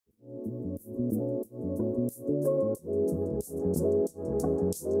All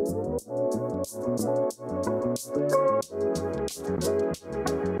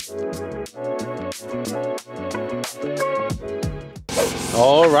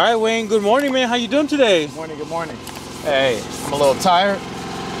right, Wayne, good morning, man. How you doing today? Good morning, good morning. Hey, I'm a little tired,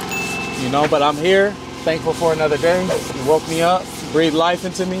 you know, but I'm here. Thankful for another day. You woke me up, breathed life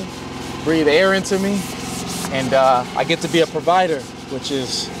into me, breathed air into me, and I get to be a provider, which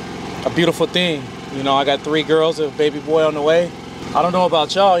is a beautiful thing. You know, I got 3 girls, a baby boy on the way. I don't know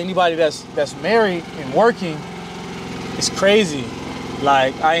about y'all, anybody that's married and working, it's crazy.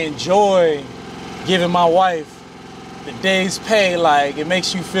 Like, I enjoy giving my wife the day's pay. Like, it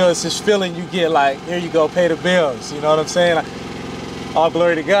makes you feel, it's this feeling you get like, here you go, pay the bills. You know what I'm saying? Like, all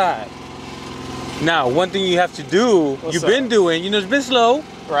glory to God. Now, one thing you have to do, you've been doing, you know, it's been slow.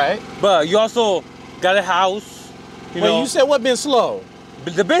 Right. But you also got a house. Wait, you said what been slow?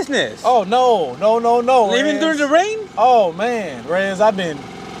 The business. Oh, no. Even during the rain? Oh, man. Rez, as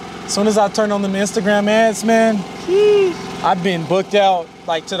soon as I turn on the Instagram ads, man, I've been booked out,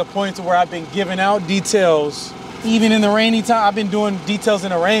 like, to the point to where I've been giving out details. Even in the rainy time, I've been doing details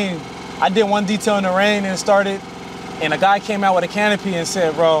in the rain. I did one detail in the rain and it started, and a guy came out with a canopy and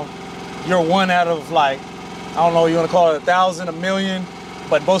said, bro, you're one out of, like, I don't know, you want to call it 1,000, 1,000,000,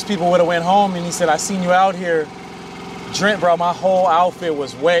 but most people would have went home. And he said, I seen you out here. Bro, my whole outfit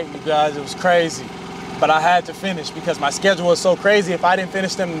was wet, you guys. It was crazy. But I had to finish because my schedule was so crazy. If I didn't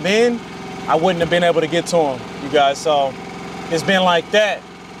finish them then, I wouldn't have been able to get to them, you guys. So it's been like that.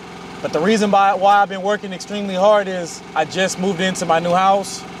 But the reason why I've been working extremely hard is I just moved into my new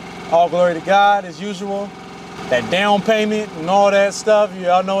house. All glory to God, as usual. That down payment and all that stuff,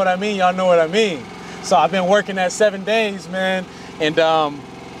 y'all know what I mean? Y'all know what I mean. So I've been working that 7 days, man. And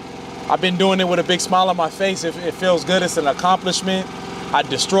I've been doing it with a big smile on my face. It feels good, it's an accomplishment. I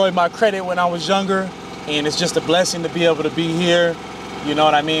destroyed my credit when I was younger, and it's just a blessing to be able to be here. You know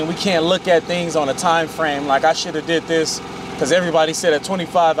what I mean? We can't look at things on a time frame. Like, I should have did this, because everybody said at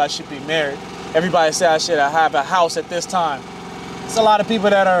 25 I should be married. Everybody said I should have a house at this time. It's a lot of people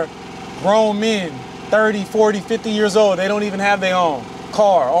that are grown men, 30, 40, 50 years old. They don't even have their own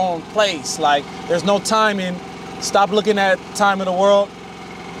car, own place. Like, there's no timing. Stop looking at time of the world.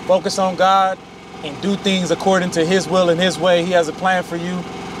 Focus on God and do things according to His will and His way. He has a plan for you.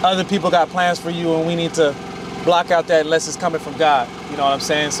 Other people got plans for you, and we need to block out that unless it's coming from God. You know what I'm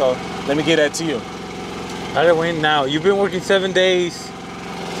saying? So let me get that to you. All right, Wayne, now you've been working 7 days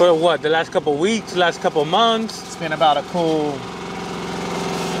for what, the last couple of weeks, last couple of months? It's been about a cool,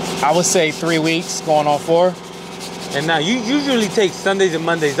 I would say 3 weeks, going on 4. And now you usually take Sundays and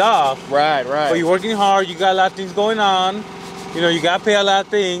Mondays off. Right. But you're working hard, you got a lot of things going on. You know, you gotta pay a lot of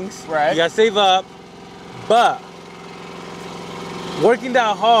things. Right. You gotta save up. But working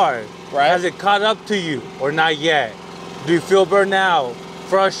that hard, right, has it caught up to you or not yet? Do you feel burned out,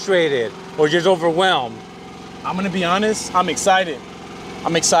 frustrated, or just overwhelmed? I'm gonna be honest, I'm excited.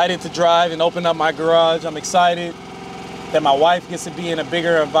 I'm excited to drive and open up my garage. I'm excited that my wife gets to be in a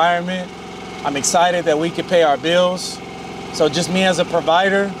bigger environment. I'm excited that we can pay our bills. So just me as a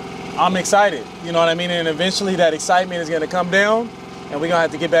provider, I'm excited, you know what I mean? And eventually that excitement is gonna come down and we're gonna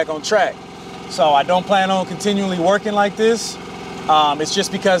have to get back on track. So I don't plan on continually working like this. It's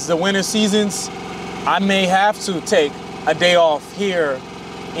just because the winter seasons, I may have to take a day off here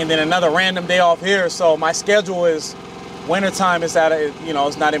and then another random day off here. So my schedule is, wintertime is at a, you know,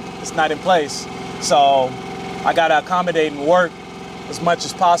 it's not in place. So I gotta accommodate and work as much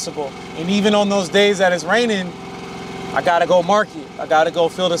as possible. And even on those days that it's raining, I gotta go market. I gotta go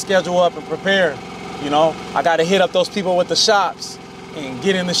fill the schedule up and prepare. You know, I gotta hit up those people with the shops and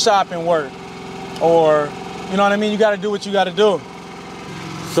get in the shop and work. Or, you know what I mean? You gotta do what you gotta do.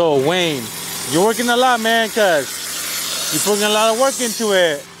 So Wayne, you're working a lot, man, because you're putting a lot of work into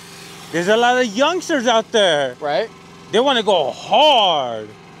it. There's a lot of youngsters out there. Right. They wanna go hard,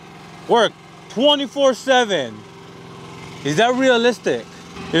 work 24/7. Is that realistic?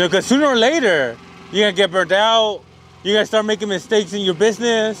 You know, because sooner or later, you're gonna get burnt out. You're gonna start making mistakes in your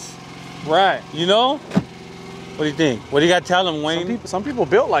business. Right. You know? What do you think? What do you gotta tell them, Wayne? Some people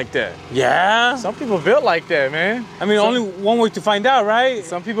built like that. Yeah? Some people built like that, man. I mean, only one way to find out, right?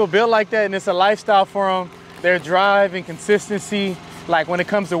 Some people built like that, and it's a lifestyle for them. Their drive and consistency. Like, when it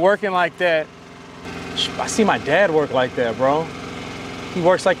comes to working like that, I see my dad work like that, bro. He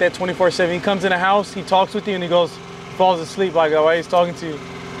works like that 24/7. He comes in the house, he talks with you, and he goes, falls asleep. Like, oh, he's talking to you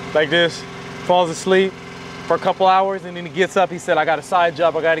like this, falls asleep for a couple hours, and then he gets up. He said, I got a side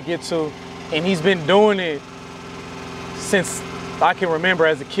job I got to get to. And he's been doing it since I can remember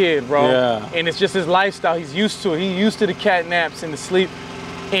as a kid, bro. Yeah. And it's just his lifestyle. He's used to it. He's used to the cat naps and the sleep.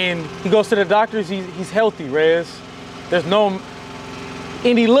 And he goes to the doctors, he's healthy, Rez. There's no,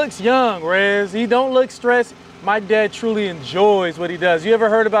 and he looks young, Rez. He don't look stressed. My dad truly enjoys what he does. You ever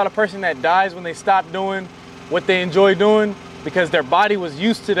heard about a person that dies when they stop doing what they enjoy doing? Because their body was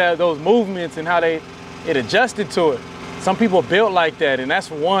used to those movements and how it adjusted to it. Some people are built like that, and that's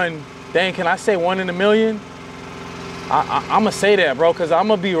one, dang, can I say 1 in a million? I'm gonna say that, bro, because I'm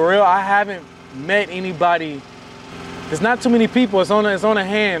gonna be real. I haven't met anybody. There's not too many people. It's on a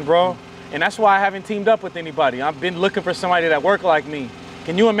hand, bro. And that's why I haven't teamed up with anybody. I've been looking for somebody that work like me.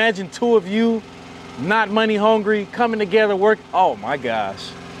 Can you imagine 2 of you, not money hungry, coming together, work? Oh my gosh.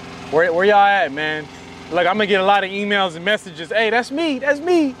 Where y'all at, man? Look, I'm gonna get a lot of emails and messages. Hey, that's me, that's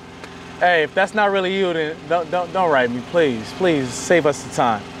me. Hey, if that's not really you, then don't write me, please. Please save us the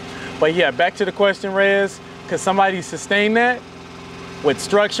time. But yeah, back to the question, Rez. Could somebody sustain that with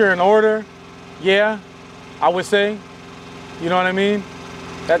structure and order? Yeah, I would say. You know what I mean?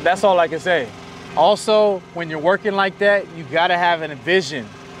 That's all I can say. Also, when you're working like that, you gotta have a vision.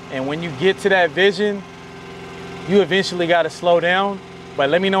 And when you get to that vision, you eventually gotta slow down. But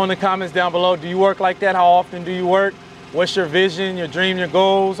let me know in the comments down below, do you work like that? How often do you work? What's your vision, your dream, your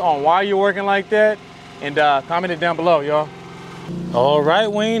goals on why you're working like that? And comment it down below, y'all. All right,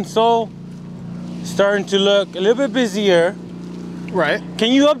 Wayne, so starting to look a little bit busier. Right.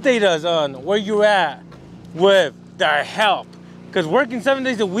 Can you update us on where you're at with the help? Because working 7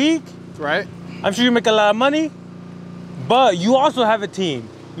 days a week, right? I'm sure you make a lot of money, but you also have a team.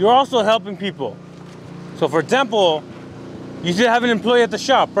 You're also helping people. So for example, you still have an employee at the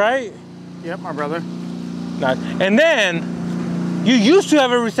shop, right? Yep, my brother. Nice. And then you used to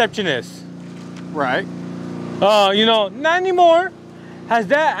have a receptionist. Right. You know, not anymore. Has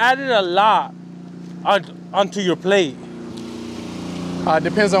that added a lot onto your plate?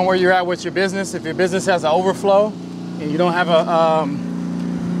 Depends on where you're at with your business. If your business has an overflow and you don't have a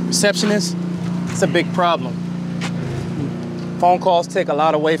receptionist, it's a big problem. Phone calls take a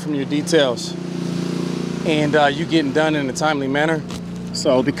lot away from your details and you getting done in a timely manner.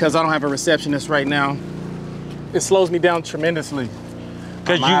 So because I don't have a receptionist right now, it slows me down tremendously.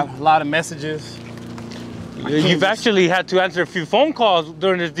 Because I have a lot of messages. You've actually had to answer a few phone calls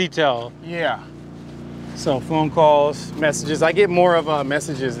during this detail. Yeah. So phone calls, messages. I get more of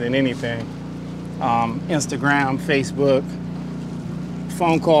messages than anything. Instagram, Facebook.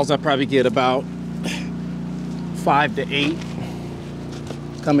 Phone calls I probably get about 5 to 8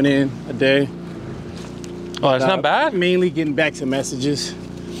 coming in a day. Oh, that's not bad. Mainly getting back to messages.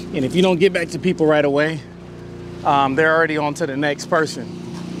 And if you don't get back to people right away, they're already on to the next person.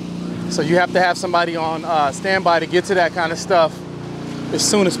 So you have to have somebody on standby to get to that kind of stuff as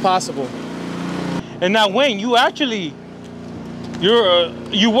soon as possible. And now, Wayne, you actually,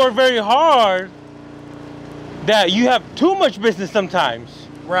 you work very hard that you have too much business sometimes.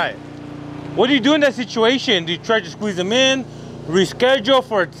 Right. What do you do in that situation? Do you try to squeeze them in, reschedule?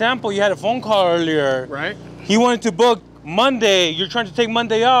 For example, you had a phone call earlier. Right. He wanted to book Monday. You're trying to take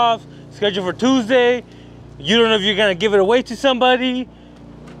Monday off, schedule for Tuesday. You don't know if you're gonna give it away to somebody.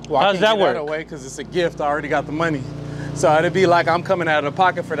 Well, how does that work? Away because it's a gift. I already got the money. So it'd be like I'm coming out of the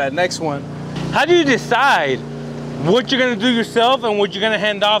pocket for that next one. How do you decide what you're gonna do yourself and what you're gonna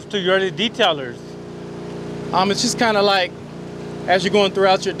hand off to your other detailers? It's just kind of like, as you're going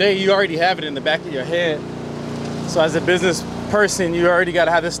throughout your day, you already have it in the back of your head. So as a business person, you already got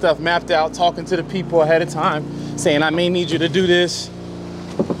to have this stuff mapped out, talking to the people ahead of time, saying, I may need you to do this.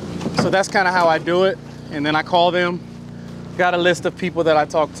 So that's kind of how I do it. And then I call them, got a list of people that I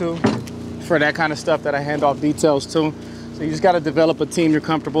talk to for that kind of stuff that I hand off details to. So you just got to develop a team you're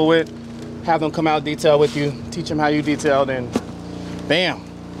comfortable with, have them come out detail with you, teach them how you detail, then bam,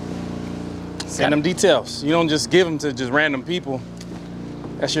 send them details. You don't just give them to just random people.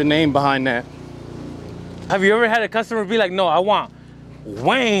 That's your name behind that. Have you ever had a customer be like, no, I want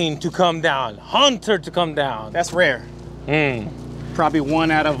Wayne to come down, Hunter to come down? That's rare. Probably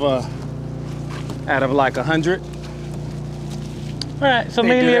one out of like 100. All right, so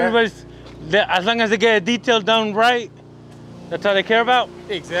mainly everybody's, as long as they get a detail done right, that's all they care about?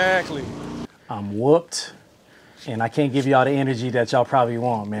 Exactly. I'm whooped, and I can't give y'all the energy that y'all probably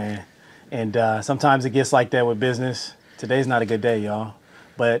want, man. And sometimes it gets like that with business. Today's not a good day, y'all.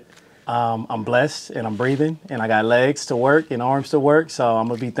 But I'm blessed, and I'm breathing, and I got legs to work and arms to work, so I'm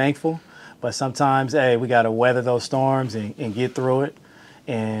gonna be thankful. But sometimes, hey, we gotta weather those storms and get through it.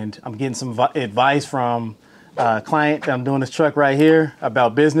 And I'm getting some advice from a client that I'm doing this truck right here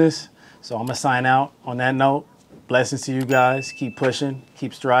about business. So I'm gonna sign out on that note. Blessings to you guys. Keep pushing,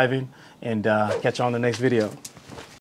 keep striving, and catch you on the next video.